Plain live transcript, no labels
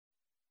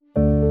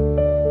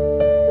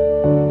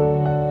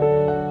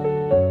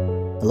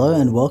Hello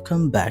and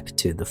welcome back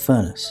to The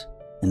Furnace.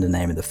 In the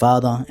name of the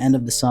Father, and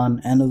of the Son,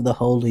 and of the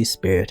Holy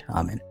Spirit.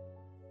 Amen.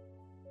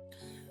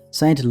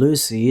 Saint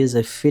Luce is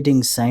a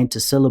fitting saint to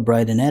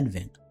celebrate in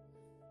Advent,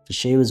 for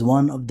she was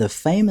one of the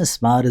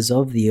famous martyrs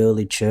of the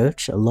early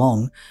Church,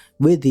 along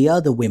with the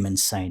other women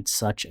saints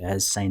such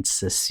as Saint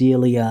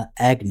Cecilia,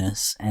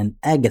 Agnes, and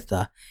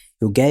Agatha,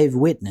 who gave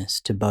witness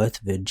to both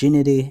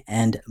virginity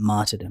and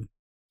martyrdom.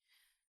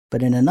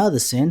 But in another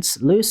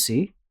sense, Luce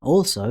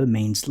also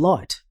means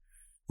light,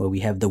 where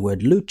we have the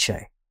word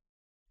Luce.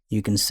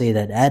 You can see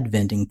that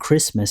Advent and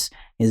Christmas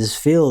is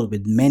filled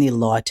with many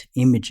light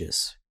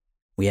images.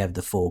 We have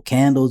the 4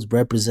 candles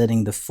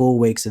representing the 4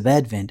 weeks of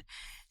Advent,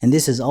 and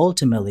this is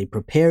ultimately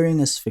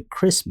preparing us for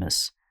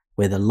Christmas,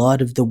 where the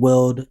light of the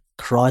world,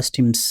 Christ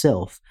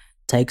himself,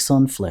 takes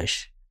on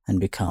flesh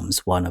and becomes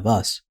one of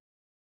us.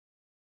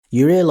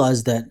 You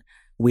realize that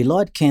we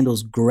light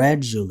candles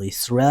gradually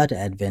throughout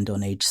Advent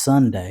on each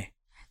Sunday,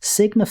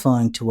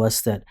 signifying to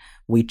us that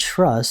we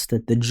trust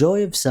that the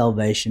joy of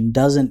salvation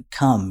doesn't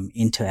come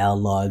into our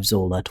lives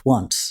all at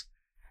once.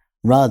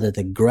 Rather,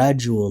 the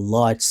gradual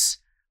lights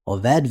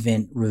of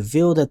Advent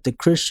reveal that the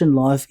Christian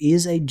life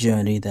is a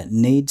journey that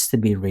needs to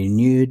be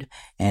renewed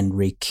and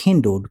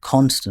rekindled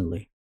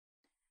constantly.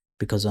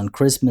 Because on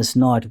Christmas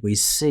night we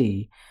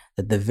see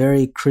that the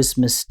very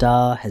Christmas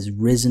star has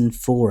risen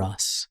for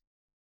us.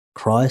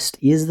 Christ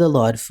is the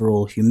light for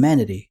all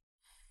humanity.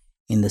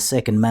 In the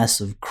second Mass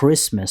of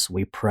Christmas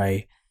we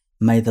pray,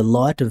 "May the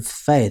light of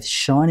faith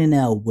shine in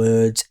our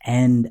words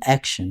and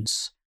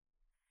actions."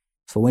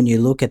 For when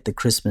you look at the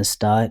Christmas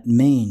star, it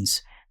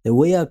means that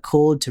we are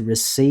called to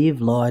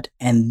receive light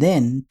and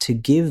then to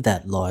give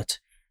that light,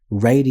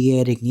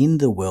 radiating in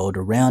the world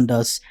around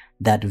us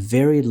that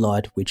very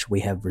light which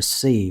we have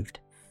received,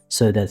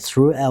 so that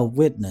through our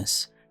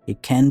witness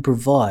it can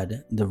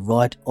provide the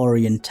right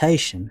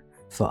orientation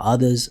for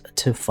others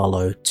to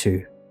follow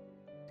too.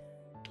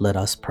 Let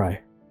us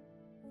pray.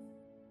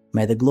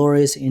 May the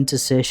glorious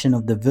intercession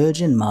of the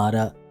Virgin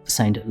Martyr,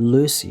 Saint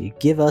Luce,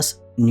 give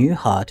us new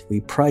heart, we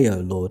pray, O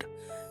Lord,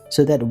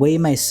 so that we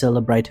may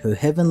celebrate her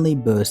heavenly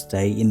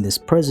birthday in this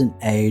present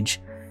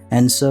age,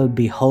 and so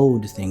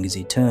behold things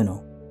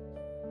eternal.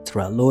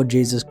 Through our Lord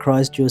Jesus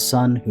Christ, your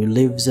Son, who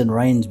lives and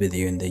reigns with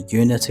you in the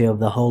unity of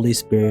the Holy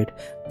Spirit,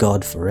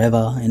 God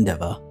forever and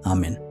ever.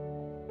 Amen.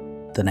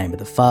 In the name of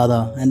the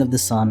Father, and of the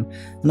Son,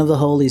 and of the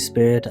Holy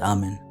Spirit.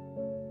 Amen.